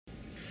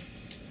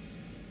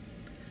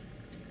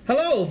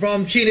Hello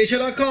from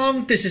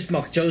ChiNature.com. This is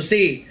Mark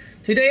Josie.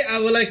 Today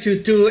I would like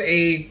to do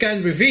a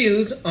gun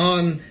review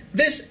on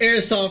this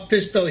airsoft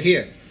pistol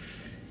here.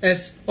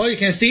 As all you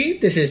can see,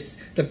 this is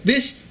the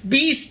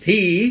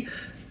Beastie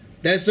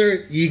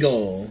Desert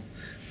Eagle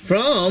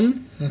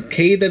from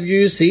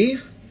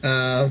KWC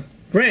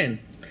brand.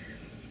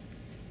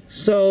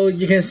 So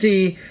you can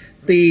see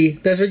the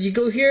Desert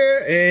Eagle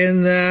here,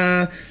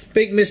 and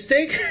big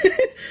mistake.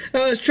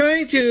 I was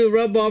trying to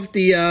rub off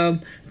the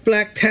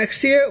black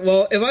text here.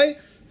 Well, if I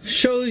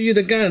show you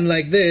the gun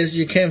like this,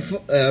 you can't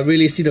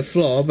really see the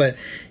flaw, but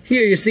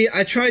here you see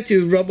I tried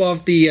to rub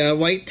off the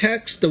white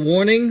text, the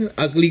warning,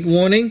 ugly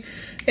warning,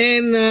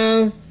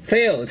 and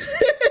failed.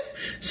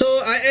 So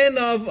I end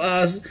up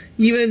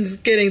even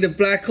getting the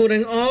black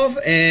coating off,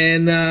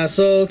 and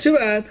so too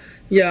bad.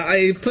 Yeah,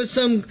 I put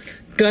some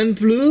gun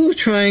blue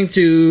trying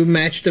to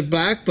match the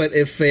black, but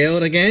it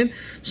failed again.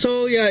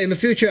 So yeah, in the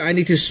future I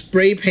need to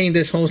spray paint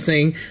this whole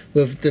thing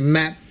with the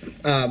matte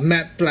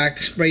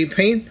black spray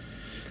paint.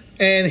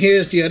 And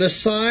here's the other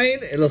side.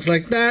 It looks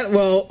like that.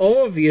 Well,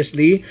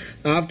 obviously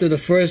after the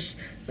first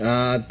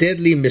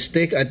deadly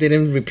mistake, I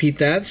didn't repeat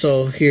that.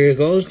 So here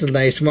goes the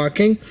nice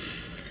marking.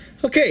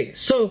 Okay,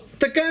 so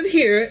the gun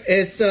here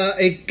is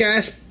a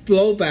gas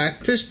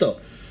blowback pistol.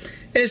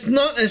 It's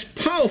not as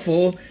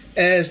powerful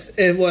as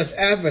it was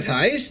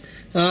advertised.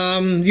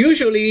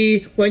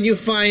 Usually when you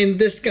find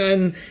this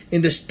gun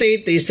in the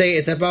state, they say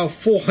it's about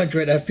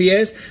 400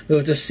 FPS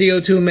with the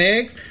CO2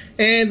 mag,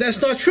 and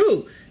that's not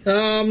true.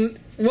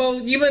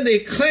 Well, even they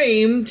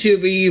claim to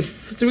be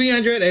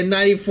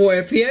 394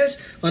 FPS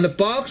on the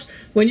box.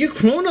 When you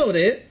chronoed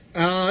it,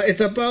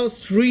 it's about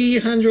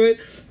 300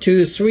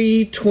 to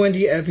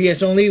 320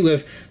 FPS only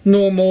with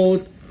normal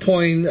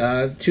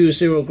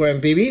 0.20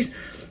 gram BBs.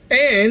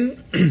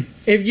 And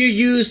if you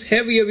use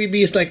heavier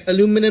BBs like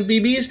aluminum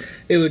BBs,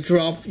 it will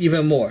drop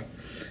even more.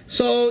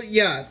 So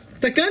yeah,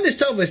 the gun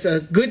itself is a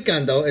good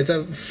gun though. It's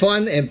a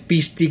fun and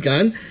beastie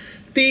gun.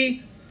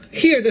 The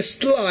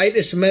slide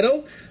is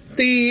metal.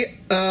 The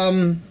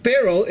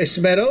barrel is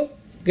metal.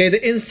 Okay,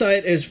 the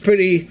inside is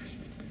pretty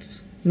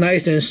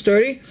nice and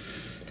sturdy.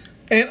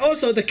 And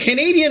also the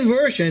Canadian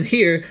version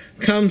here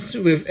comes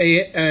with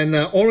an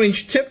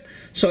orange tip.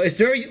 So it's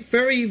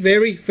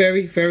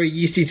very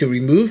easy to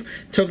remove.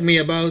 Took me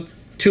about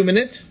 2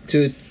 minutes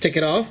to take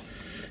it off.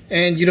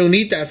 And you don't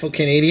need that for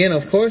Canadian,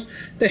 of course.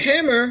 The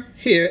hammer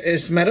here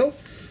is metal.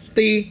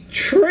 The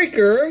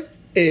trigger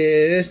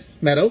is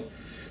metal.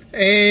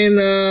 And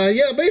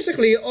yeah,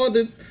 basically all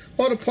the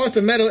parts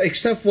are metal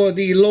except for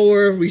the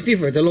lower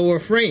receiver, the lower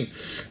frame.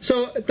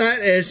 So that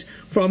is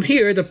from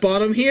here, the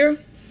bottom here,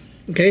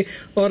 okay,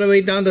 all the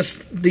way down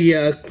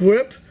the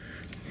grip.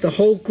 The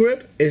whole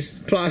grip is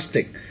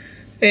plastic.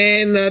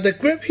 And the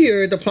grip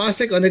here, the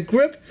plastic on the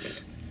grip,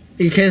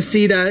 you can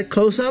see that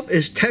close up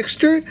is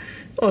textured.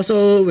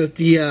 Also with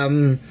the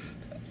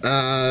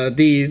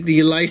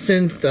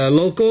license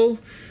logo,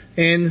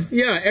 and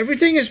yeah,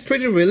 everything is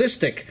pretty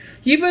realistic.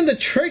 Even the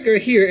trigger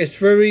here is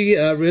very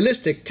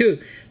realistic too,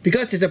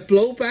 because it's a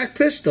blowback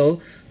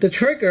pistol. The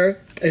trigger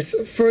is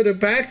further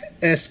back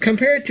as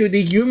compared to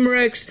the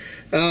Umarex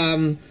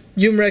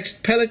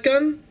pellet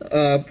gun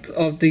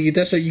of the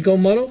Desert Eagle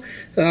model.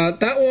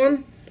 That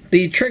one,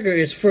 the trigger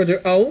is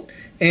further out,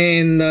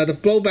 and the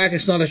blowback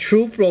is not a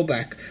true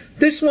blowback.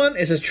 This one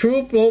is a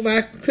true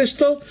blowback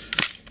pistol,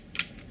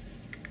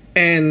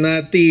 and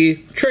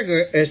the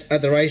trigger is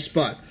at the right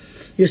spot.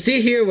 You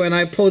see here when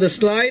I pull the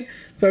slide,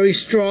 very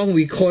strong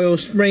recoil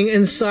spring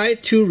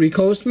inside, 2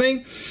 recoil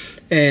spring,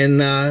 and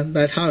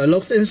that's how it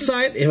looks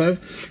inside. If I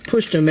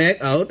push the mag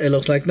out, it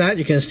looks like that.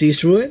 You can see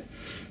through it,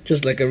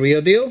 just like a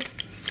real deal.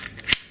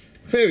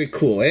 Very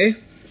cool, eh?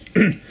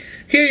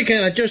 Here you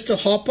can adjust the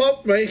hop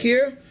up right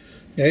here.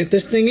 Okay,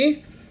 this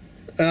thingy,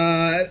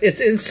 it's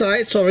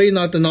inside. Sorry,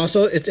 not the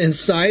nozzle. It's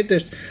inside.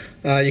 There's,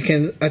 you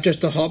can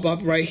adjust the hop up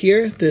right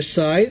here, this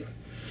side.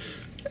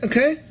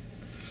 Okay.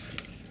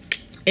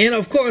 And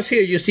of course,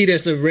 here you see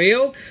there's the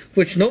rail,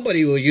 which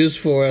nobody will use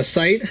for a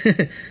sight.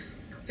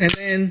 And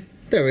then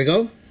there we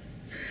go.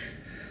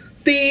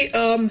 The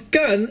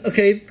gun,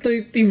 okay,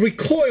 the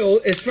recoil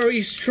is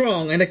very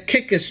strong, and the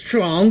kick is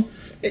strong.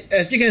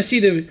 As you can see,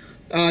 the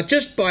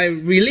just by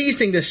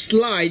releasing the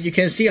slide, you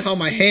can see how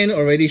my hand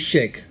already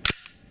shake.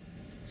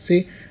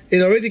 See,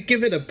 it already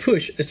give it a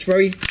push. It's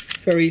very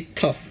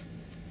tough.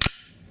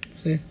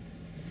 See,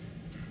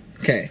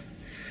 okay.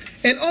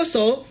 And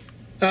also,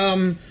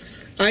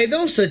 I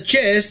don't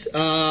suggest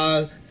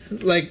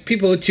like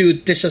people to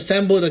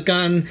disassemble the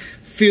gun,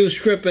 fuse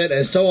strip it,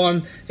 and so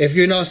on if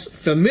you're not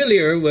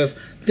familiar with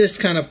this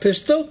kind of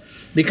pistol,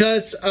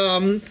 because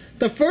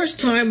the first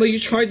time when you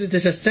try to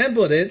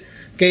disassemble it,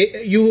 okay,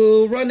 you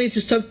will run into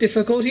some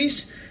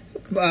difficulties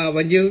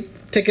when you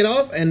take it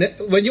off, and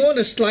when you want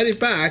to slide it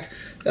back,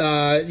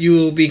 you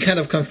will be kind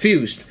of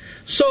confused.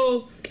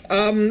 So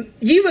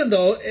even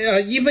though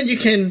even you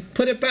can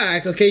put it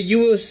back, okay, you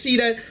will see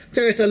that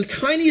there is a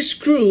tiny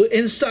screw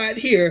inside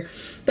here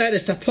that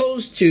is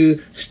supposed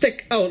to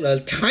stick out a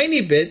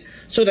tiny bit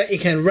so that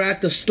it can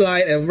rack the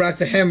slide and rack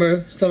the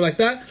hammer, stuff like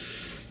that.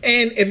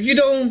 And if you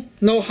don't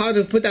know how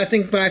to put that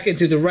thing back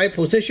into the right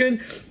position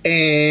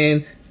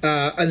and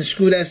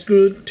unscrew that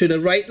screw to the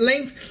right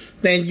length,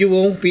 then you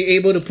won't be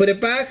able to put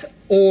it back,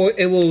 or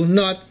it will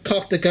not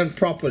cock the gun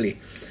properly.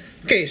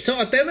 Okay, so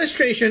a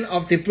demonstration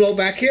of the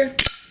blowback here.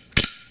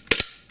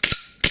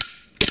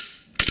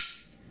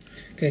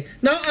 Okay,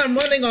 now I'm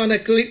running on a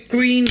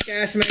green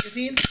gas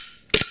magazine.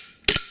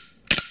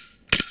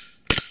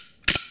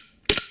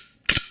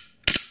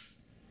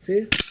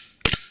 See?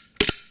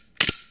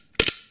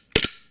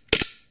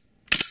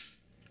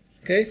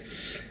 Okay,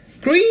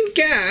 green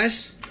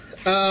gas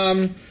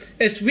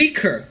is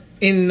weaker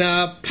in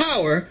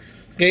power,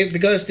 okay,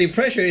 because the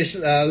pressure is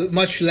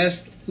much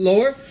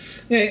lower.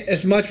 Okay,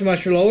 it's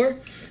much lower.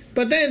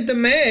 But then the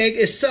mag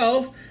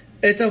itself,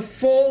 it's a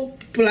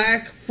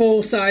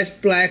full-size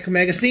black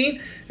magazine.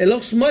 It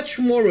looks much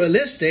more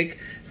realistic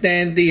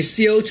than the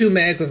CO2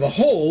 mag with a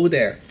hole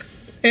there.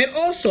 And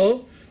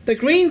also, the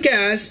green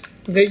gas,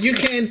 okay, you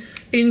can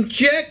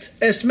inject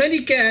as many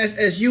gas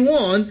as you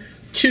want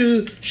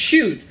to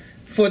shoot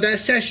for that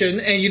session,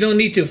 and you don't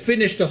need to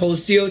finish the whole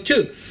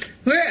CO2.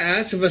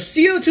 Whereas with a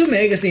CO2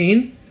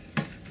 magazine,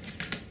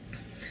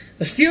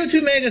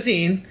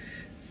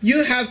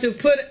 you have to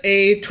put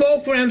a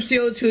 12-gram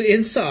CO2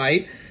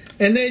 inside,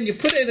 and then you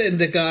put it in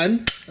the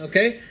gun,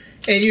 okay,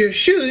 and you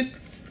shoot,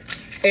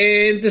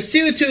 and the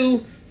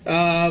CO2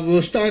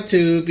 will start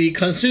to be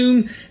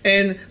consumed,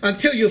 and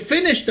until you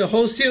finish the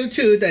whole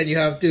CO2, then you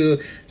have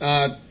to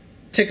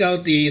take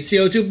out the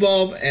CO2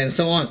 bulb and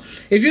so on.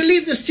 If you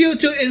leave the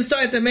CO2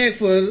 inside the mag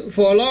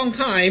for a long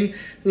time,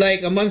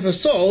 like a month or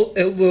so,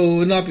 it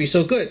will not be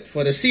so good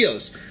for the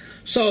seals.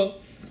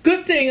 So,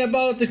 good thing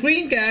about the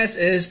green gas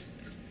is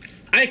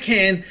I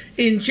can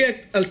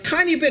inject a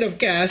tiny bit of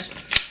gas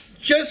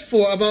just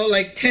for about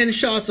like 10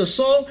 shots or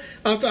so.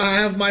 After I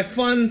have my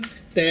fun,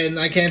 then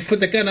I can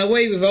put the gun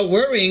away without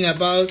worrying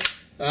about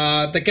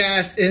the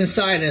gas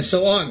inside and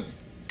so on.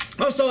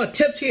 Also, a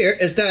tip here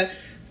is that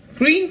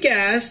green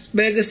gas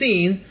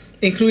magazine,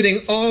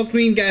 including all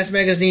green gas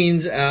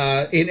magazines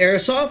in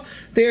Airsoft,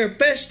 they are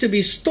best to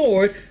be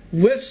stored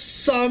with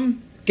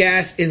some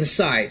gas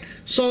inside.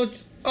 So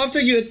after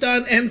you're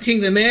done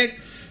emptying the mag,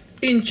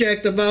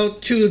 inject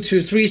about 2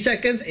 to 3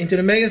 seconds into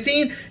the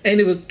magazine, and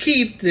it will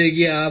keep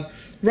the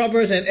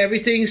rubbers and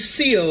everything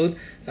sealed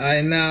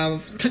and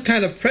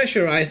kind of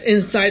pressurized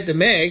inside the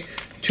mag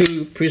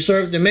to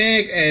preserve the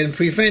mag and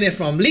prevent it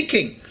from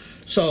leaking.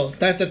 So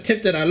that's the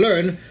tip that I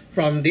learned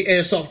from the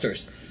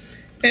airsofters.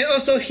 And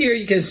also here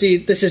you can see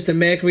this is the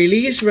mag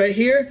release right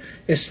here.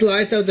 It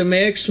slides out the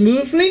mag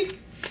smoothly.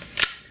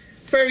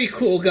 Very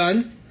cool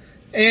gun.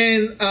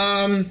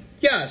 And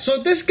yeah,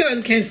 so this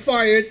gun can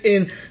fire it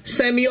in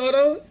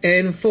semi-auto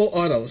and full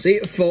auto. See,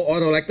 full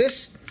auto like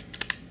this.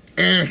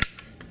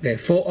 Okay,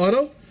 full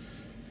auto.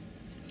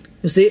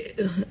 You see,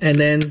 and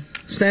then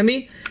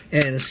semi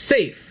and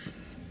safe.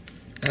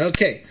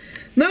 Okay,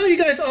 now you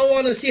guys all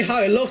want to see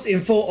how it looks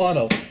in full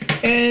auto,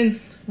 and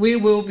we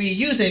will be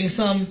using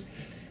some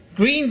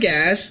green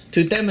gas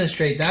to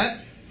demonstrate that.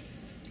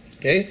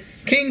 Okay,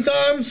 King's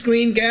Arms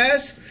green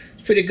gas,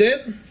 it's pretty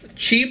good,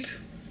 cheap.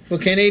 For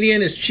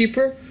Canadian, it's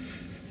cheaper.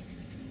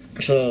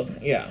 So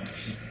yeah.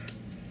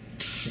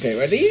 Okay,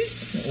 ready?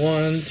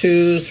 1,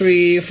 2,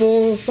 3,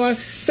 4, 5,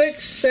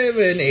 6,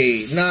 7,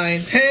 8,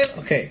 9, 10.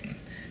 Okay,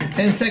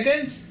 10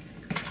 seconds.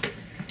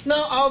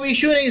 Now I'll be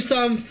shooting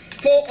some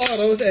full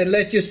autos and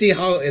let you see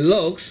how it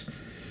looks.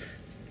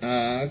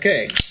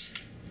 Okay.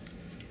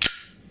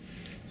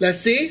 Let's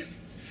see.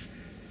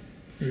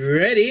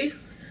 Ready?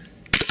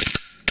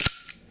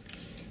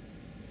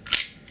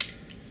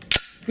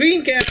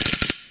 Green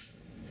gas.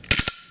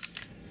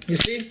 You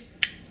see?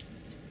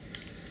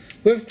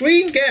 With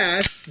green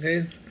gas,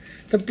 okay,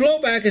 the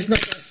blowback is not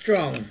that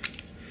strong.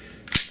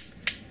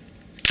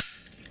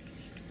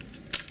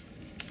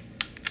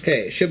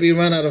 Okay, should be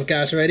run out of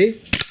gas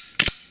already.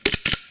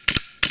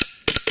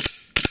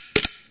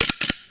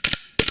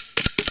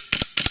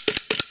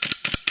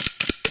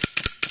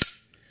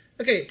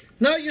 Okay,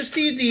 now you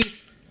see the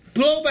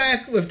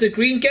blowback with the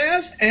green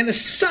gas, and the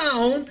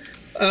sound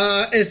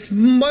is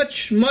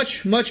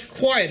much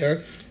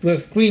quieter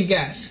with green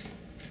gas.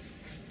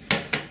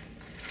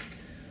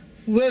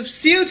 With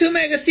CO2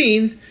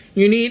 magazine,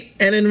 you need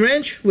Allen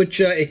wrench,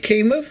 which it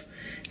came with,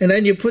 and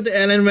then you put the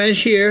Allen wrench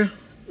here,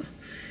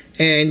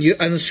 and you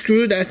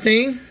unscrew that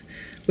thing,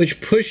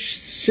 which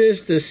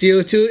pushes the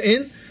CO2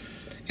 in.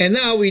 And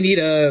now we need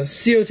a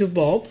CO2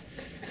 bulb.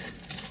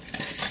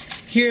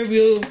 Here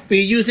we'll be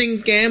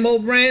using Gamble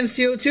brand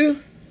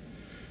CO2.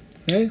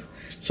 Okay.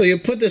 So you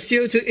put the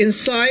CO2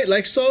 inside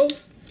like so,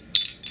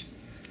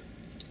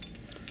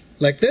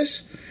 like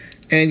this,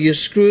 and you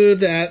screw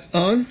that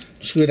on,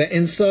 screw that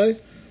inside.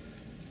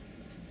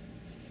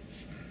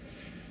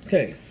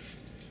 Okay.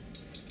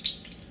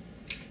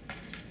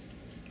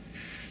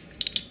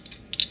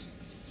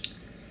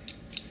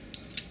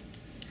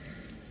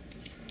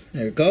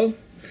 There we go.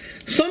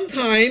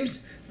 Sometimes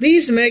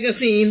these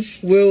magazines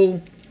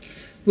will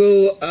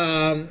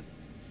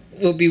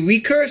be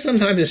weaker.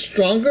 Sometimes it's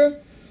stronger.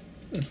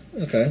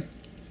 Okay.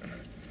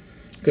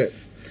 Good.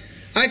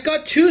 I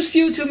got 2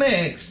 CO2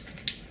 mags.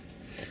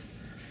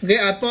 Okay,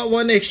 I bought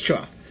 1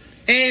 extra.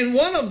 And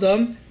one of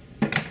them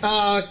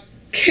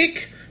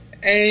kick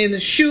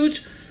and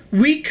shoot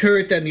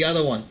weaker than the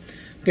other one.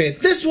 Okay,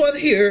 this one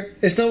here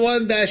is the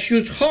one that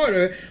shoots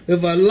harder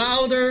with a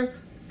louder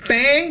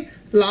bang,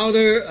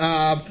 louder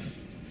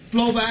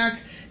blowback,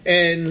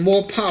 and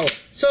more power.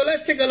 So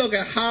let's take a look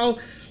at how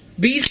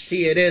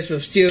beastie it is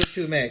with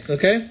CO2 mags,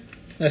 okay?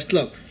 Let's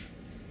look.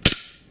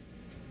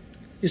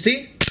 You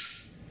see?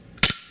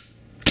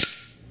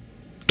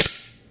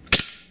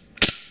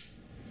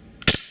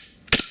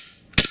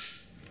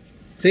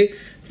 See?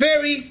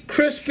 Very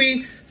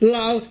crispy,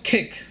 loud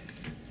kick.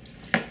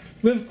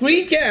 With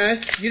green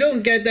gas, you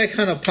don't get that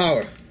kind of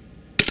power.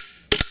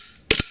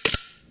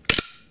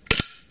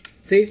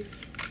 See?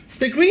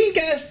 The green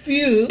gas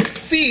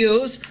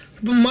feels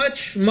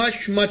much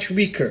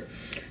weaker.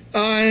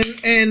 And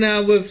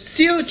with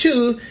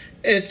CO2,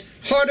 it's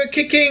harder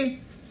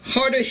kicking,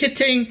 harder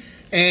hitting,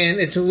 and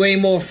it's way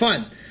more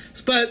fun.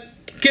 But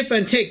give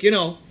and take, you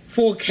know,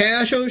 for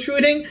casual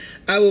shooting,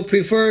 I will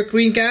prefer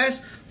green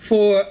gas.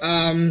 For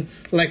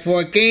like for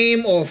a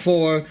game or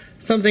for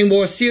something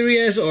more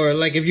serious, or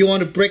like if you want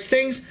to break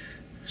things,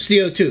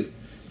 CO2.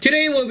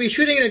 Today we'll be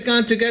shooting the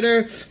gun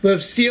together with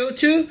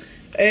CO2,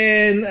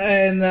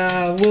 and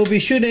we'll be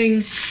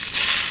shooting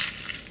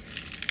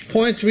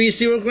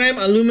 0.30 gram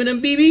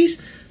aluminum BBs.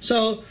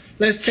 So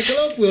let's take a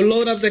look. We'll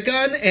load up the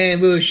gun and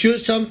we'll shoot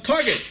some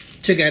target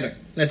together.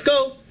 Let's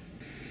go.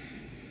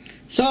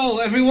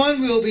 So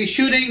everyone, we'll be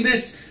shooting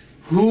this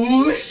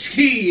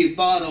whiskey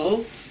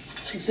bottle.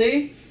 You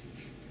see?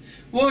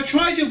 We'll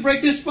try to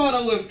break this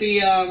bottle with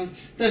the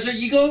Desert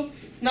Eagle.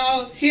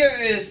 Now here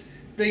is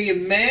the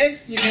mag.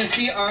 You can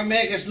see our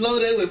mag is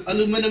loaded with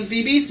aluminum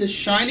BBs. It's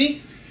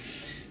shiny.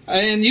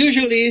 And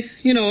usually,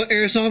 you know,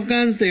 airsoft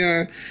guns, they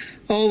are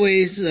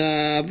always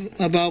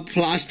about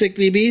plastic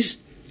BBs,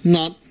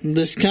 not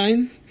this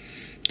kind.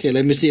 Okay,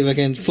 let me see if I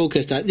can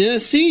focus that. Yeah,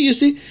 see, you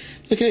see?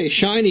 Okay,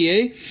 shiny,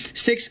 eh?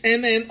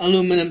 6mm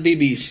aluminum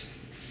BBs.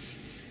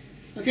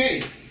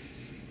 Okay.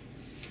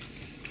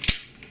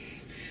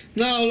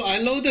 Now I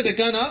loaded the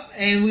gun up,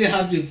 and we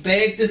have to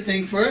bag this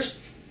thing first.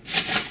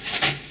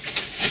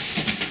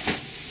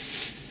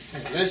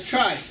 Okay, let's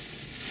try.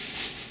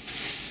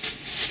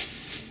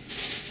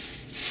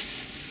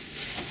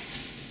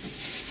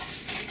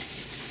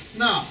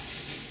 Now,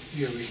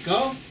 here we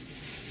go.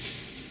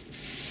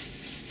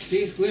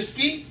 See,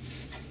 whiskey.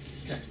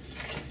 Okay.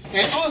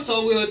 And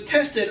also we'll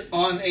test it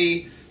on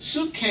a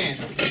soup can.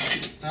 Okay,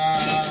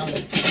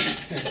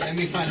 let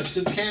me find a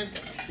soup can.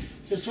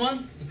 This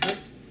one. Okay.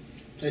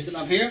 Place it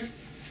up here.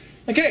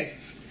 Okay.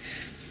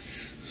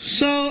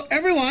 So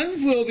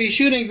everyone will be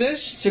shooting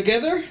this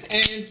together,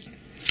 and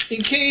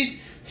in case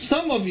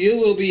some of you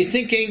will be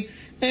thinking,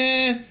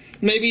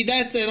 maybe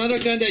that's another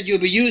gun that you'll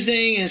be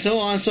using and so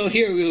on. So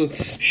here we'll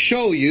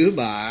show you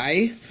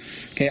by,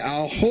 okay,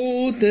 I'll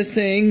hold this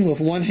thing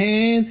with one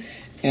hand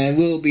and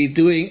we'll be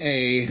doing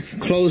a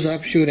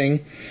close-up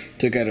shooting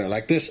together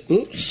like this.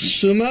 Oops,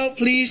 zoom out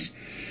please.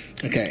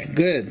 Okay,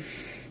 good.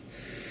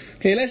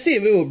 Okay, let's see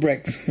if it will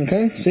break.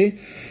 Okay, see?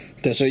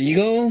 Desert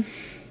Eagle.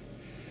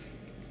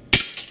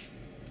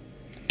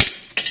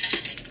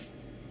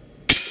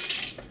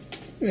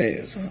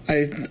 Okay, so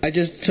I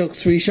just took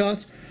 3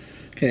 shots.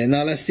 Okay,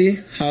 now let's see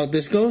how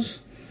this goes.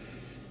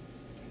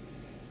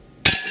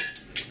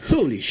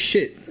 Holy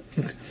shit.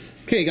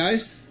 Okay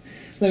guys,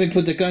 let me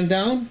put the gun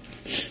down.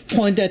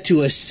 Point that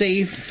to a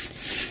safe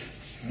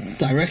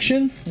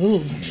direction.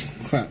 Oh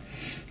crap.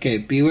 Okay,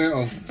 beware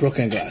of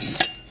broken glass.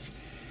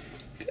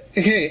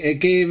 Okay, it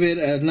gave it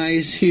a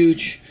nice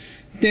huge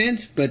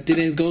dent, but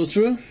didn't go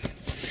through.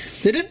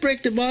 Did it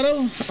break the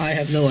bottle? I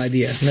have no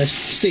idea. Let's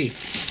see.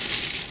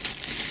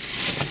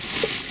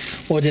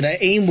 Or did I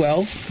aim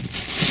well?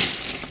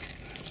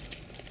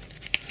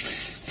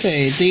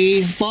 Okay,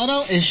 the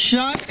bottle is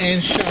shot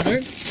and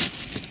shattered.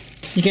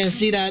 You can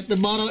see that the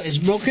bottle is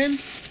broken.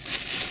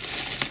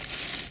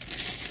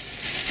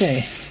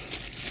 Okay.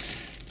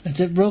 Is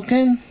it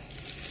broken?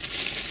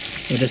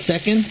 Wait a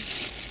second.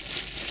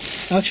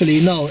 Actually,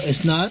 no,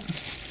 it's not.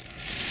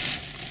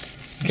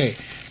 Okay.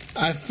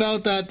 I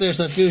felt that there's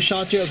a few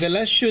shots here. Okay,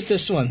 let's shoot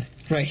this one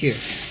right here.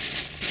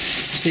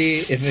 See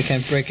if we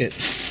can break it.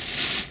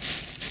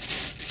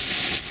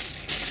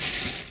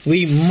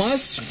 We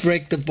must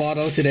break the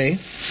bottle today.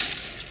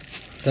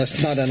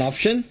 That's not an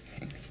option.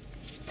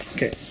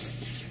 Okay.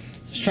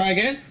 Let's try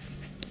again.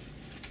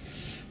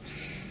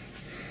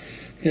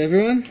 Okay,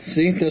 everyone.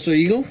 See, Desert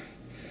Eagle.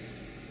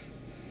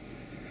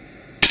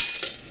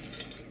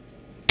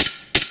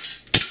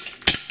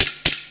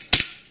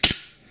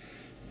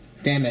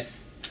 Damn it.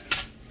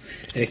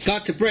 It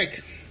got to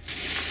break.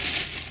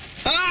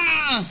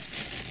 Ah!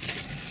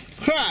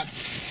 Crap.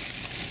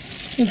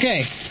 Okay.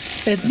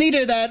 It's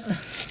neither that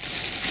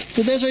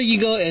the Desert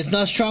Eagle is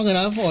not strong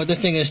enough or this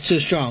thing is too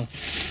strong.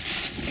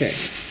 Okay.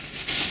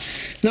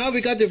 Now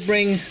we got to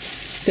bring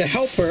the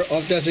helper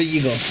of Desert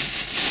Eagle.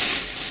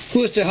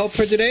 Who is the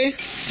helper today?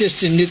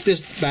 Just to nuke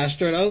this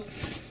bastard out.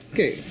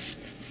 Okay.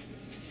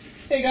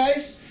 Hey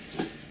guys.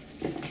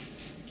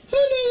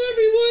 Hello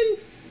everyone.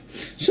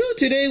 So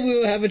today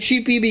we'll have a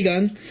cheap BB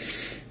gun.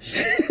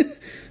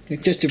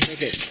 Just to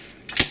break it.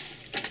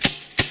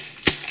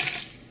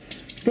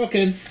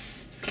 Broken.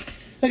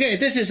 Okay,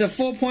 this is a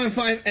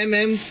 4.5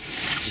 mm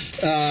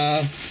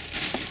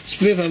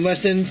Smith &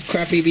 Wesson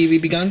crappy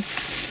BB gun.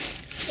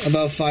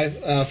 About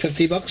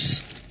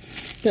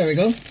 $50. There we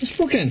go. It's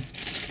broken.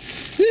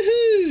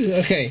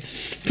 Woohoo! Okay.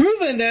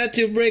 Proven that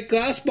to break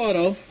glass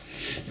bottle,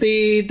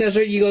 the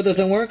Desert Eagle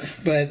doesn't work,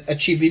 but a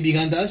cheap BB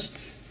gun does.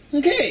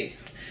 Okay.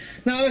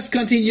 Now let's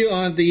continue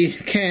on the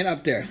can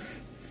up there.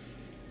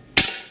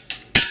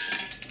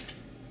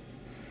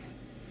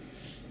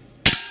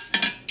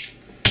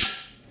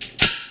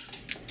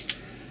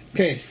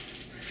 Okay.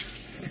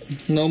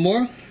 No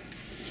more.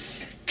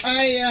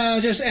 I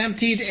just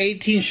emptied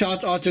 18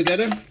 shots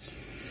altogether.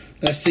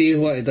 Let's see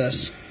what it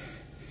does.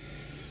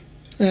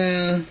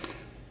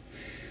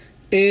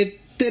 It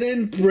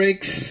didn't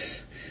break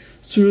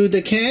through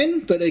the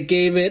can, but it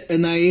gave it a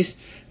nice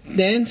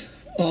dent.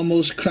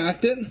 Almost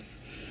cracked it.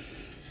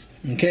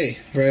 Okay,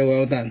 very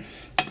well done.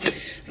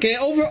 Okay,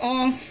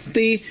 overall,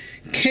 the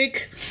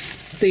kick,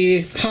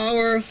 the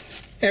power,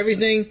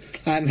 everything,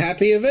 I'm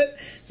happy with it.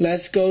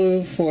 Let's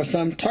go for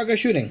some target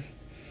shooting.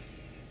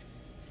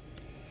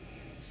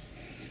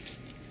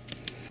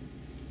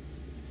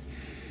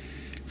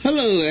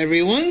 Hello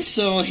everyone,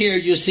 so here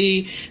you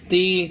see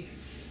the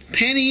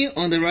penny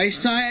on the right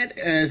side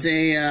as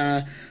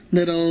a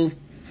little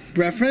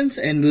reference,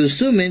 and we'll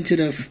zoom into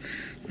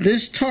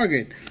this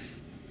target.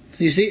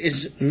 You see,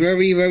 it's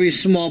very, very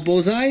small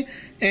bullseye,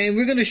 and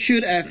we're going to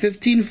shoot at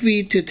 15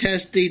 feet to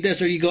test the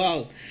Desert Eagle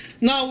out.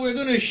 Now we're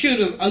going to shoot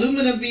with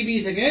aluminum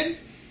BBs again.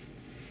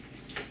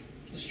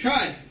 Let's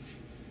try.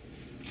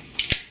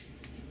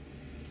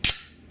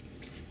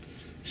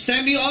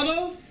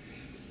 Semi-auto,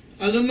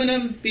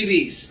 aluminum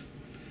BBs.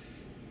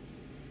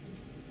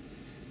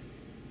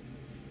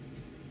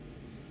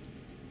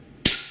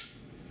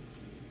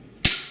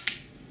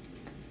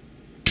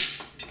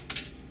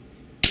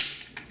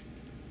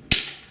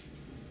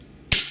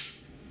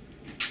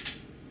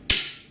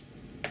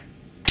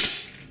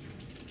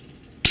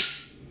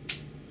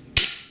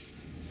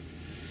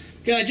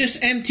 Okay, I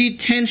just emptied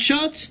 10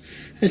 shots.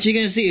 As you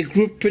can see, it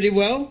grouped pretty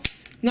well.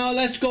 Now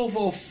let's go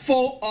for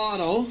full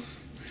auto.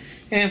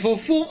 And for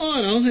full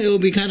auto, it will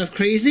be kind of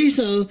crazy,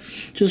 so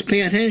just pay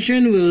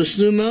attention. We'll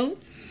zoom out.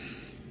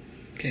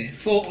 Okay,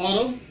 full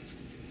auto.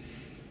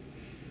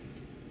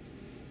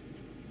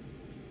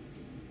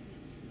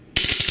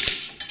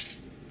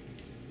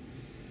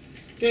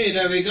 Okay,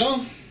 there we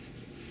go.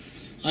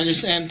 I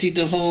just emptied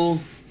the whole.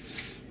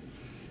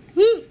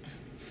 Woo!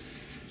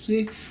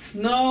 See?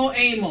 No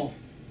ammo.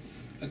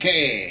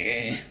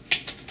 Okay,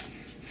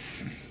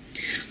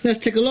 let's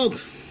take a look.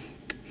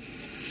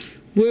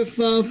 With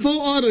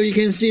full auto, you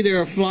can see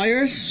there are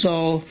flyers,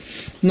 so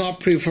not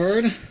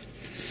preferred.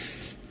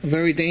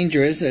 Very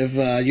dangerous if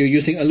you're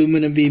using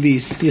aluminum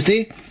BBs. You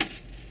see,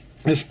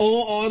 with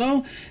full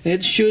auto,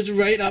 it shoots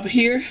right up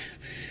here,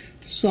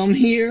 some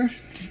here,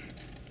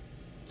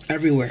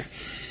 everywhere.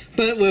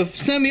 But with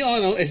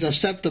semi-auto, it's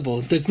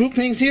acceptable. The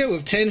groupings here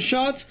with 10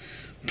 shots,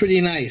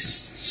 pretty nice.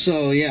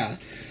 So yeah.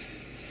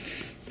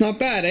 Not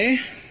bad, eh?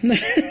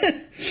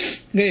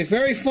 Okay,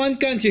 very fun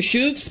gun to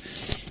shoot.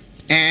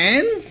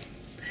 And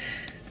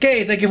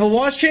okay, thank you for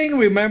watching.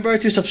 Remember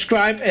to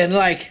subscribe and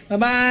like. Bye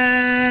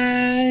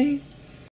bye.